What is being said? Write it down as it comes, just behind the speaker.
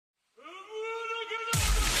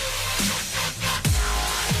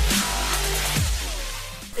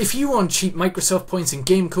If you want cheap Microsoft points and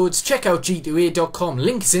game codes, check out g2a.com,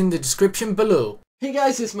 link is in the description below. Hey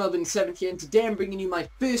guys, it's Melvin70 here, and today I'm bringing you my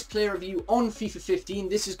first player review on FIFA 15.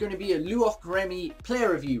 This is going to be a Loic Remy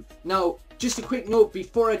player review. Now, just a quick note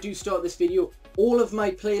before I do start this video, all of my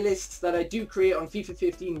playlists that I do create on FIFA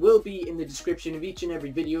 15 will be in the description of each and every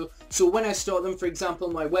video. So when I start them, for example,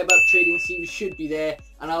 my web app trading series should be there,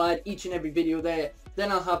 and I'll add each and every video there. Then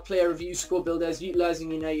I'll have player reviews, squad builders,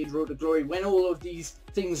 utilising United, Road to Glory. When all of these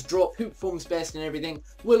things drop, hoop forms best and everything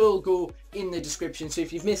will all go in the description. So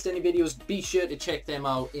if you've missed any videos, be sure to check them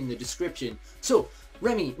out in the description. So,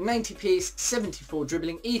 Remy, 90 pace, 74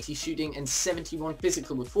 dribbling, 80 shooting and 71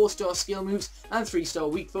 physical with 4-star skill moves and 3-star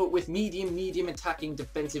weak foot with medium attacking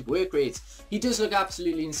defensive work rates. He does look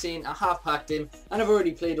absolutely insane. I have packed him and I've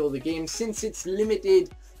already played all the games. Since it's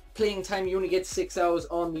limited playing time, you only get 6 hours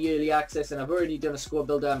on the early access, and I've already done a squad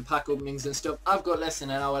builder and pack openings and stuff. I've got less than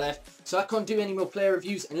an hour left, so I can't do any more player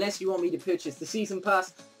reviews unless you want me to purchase the season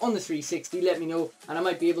pass on the 360. Let me know and I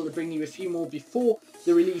might be able to bring you a few more before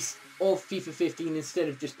the release of FIFA 15 instead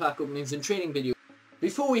of just pack openings and training videos.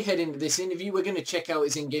 Before we head into this interview, we're going to check out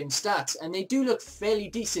his in-game stats, and they do look fairly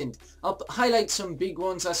decent. I'll highlight some big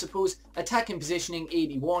ones, I suppose. Attacking positioning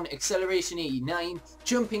 81, acceleration 89,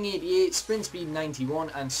 jumping 88, sprint speed 91,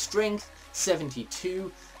 and strength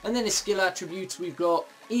 72. And then his skill attributes, we've got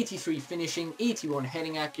 83 finishing, 81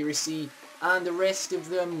 heading accuracy, and the rest of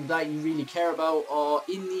them that you really care about are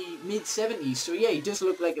in the mid-70s. So yeah, he does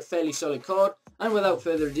look like a fairly solid card. And without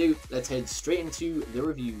further ado, let's head straight into the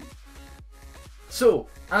review. So,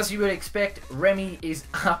 as you would expect, Remy is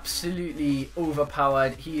absolutely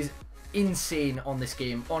overpowered. He is insane on this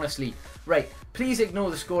game, honestly. Right, please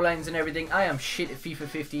ignore the scorelines and everything. I am shit at FIFA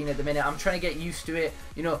 15 at the minute. I'm trying to get used to it.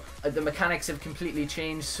 You know, the mechanics have completely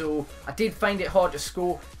changed, so I did find it hard to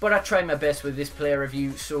score, but I tried my best with this player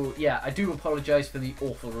review. So yeah, I do apologise for the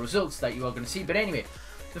awful results that you are going to see. But anyway,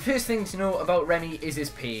 the first thing to know about Remy is his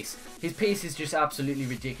pace. His pace is just absolutely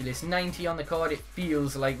ridiculous. 90 on the card, it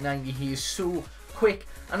feels like 90. He is so quick,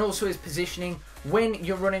 and also his positioning. When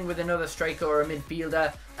you're running with another striker or a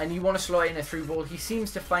midfielder and you want to slot in a through ball, he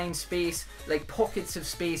seems to find space, like pockets of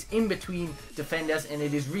space in between defenders, and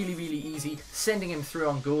it is really easy sending him through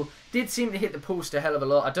on goal. Did seem to hit the post a hell of a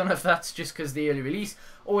lot. I don't know if that's just because the early release,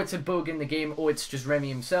 or it's a bug in the game, or it's just Remy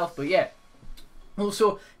himself, but yeah.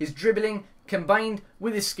 Also, his dribbling combined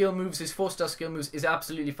with his skill moves, his 4-star skill moves, is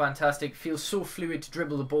absolutely fantastic. Feels so fluid to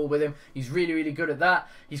dribble the ball with him. He's really good at that.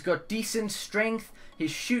 He's got decent strength.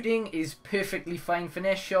 His shooting is perfectly fine.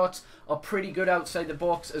 Finesse shots are pretty good outside the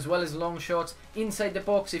box, as well as long shots inside the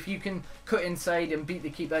box. If you can cut inside and beat the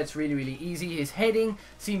keeper, it's really easy. His heading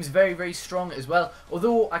seems very strong as well.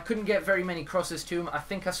 Although I couldn't get very many crosses to him. I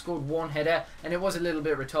think I scored one header, and it was a little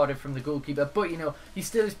bit retarded from the goalkeeper. But you know, he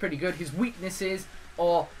still is pretty good. His weaknesses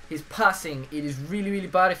or his passing, it is really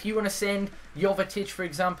bad. If you want to send Jovetic, for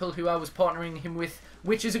example, who I was partnering him with,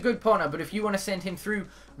 which is a good partner, but if you want to send him through,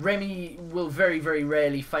 Remy will very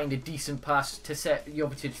rarely find a decent pass to set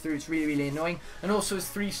Jovetic through. It's really annoying. And also his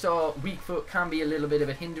 3-star weak foot can be a little bit of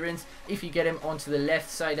a hindrance. If you get him onto the left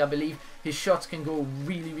side, I believe, his shots can go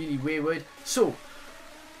really wayward. So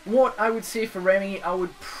what I would say for Remy, I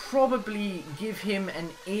would probably give him an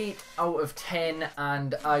 8 out of 10,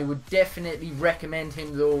 and I would definitely recommend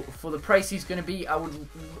him, though for the price he's going to be. I would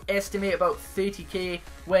estimate about 30k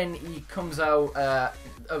when he comes out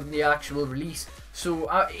of the actual release.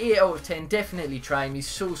 So 8 out of 10, definitely try him. He's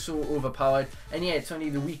so overpowered, and yeah, it's only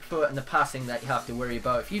the weak foot and the passing that you have to worry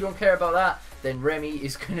about. If you don't care about that, then Remy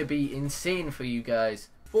is going to be insane for you guys.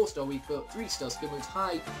 4-star weak foot, 3-star skill moves,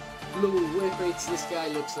 high, low work rates. This guy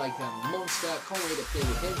looks like a monster. Can't wait to play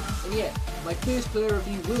with him. And yeah, my first player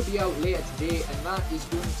review will be out later today, and that is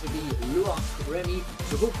going to be Loic Remy.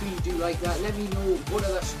 So hopefully you do like that. Let me know what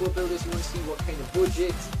other squad builders you want to see, what kind of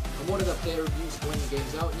budgets, and what other player reviews when the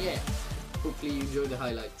game's out. And yeah, hopefully you enjoy the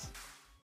highlights.